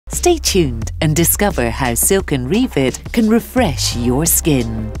Stay tuned and discover how Silken Revid can refresh your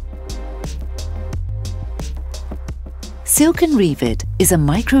skin. Silken Revid is a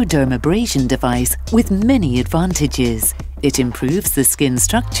microdermabrasion device with many advantages. It improves the skin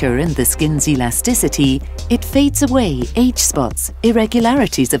structure and the skin's elasticity. It fades away age spots,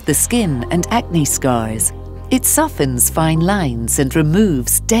 irregularities of the skin and acne scars. It softens fine lines and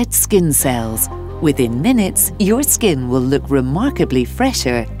removes dead skin cells. Within minutes, your skin will look remarkably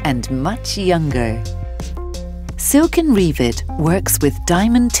fresher and much younger. Silken Revid works with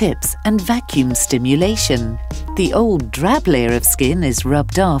diamond tips and vacuum stimulation. The old drab layer of skin is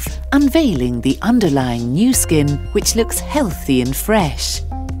rubbed off, unveiling the underlying new skin, which looks healthy and fresh.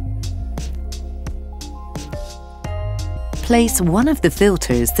 Place one of the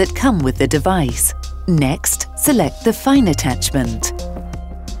filters that come with the device. Next, select the fine attachment.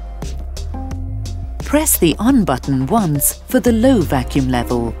 Press the on button once for the low vacuum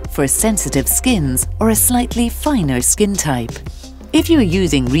level for sensitive skins or a slightly finer skin type. If you are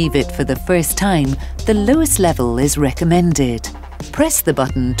using Revid for the first time, the lowest level is recommended. Press the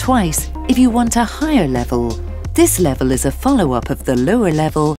button twice if you want a higher level. This level is a follow-up of the lower level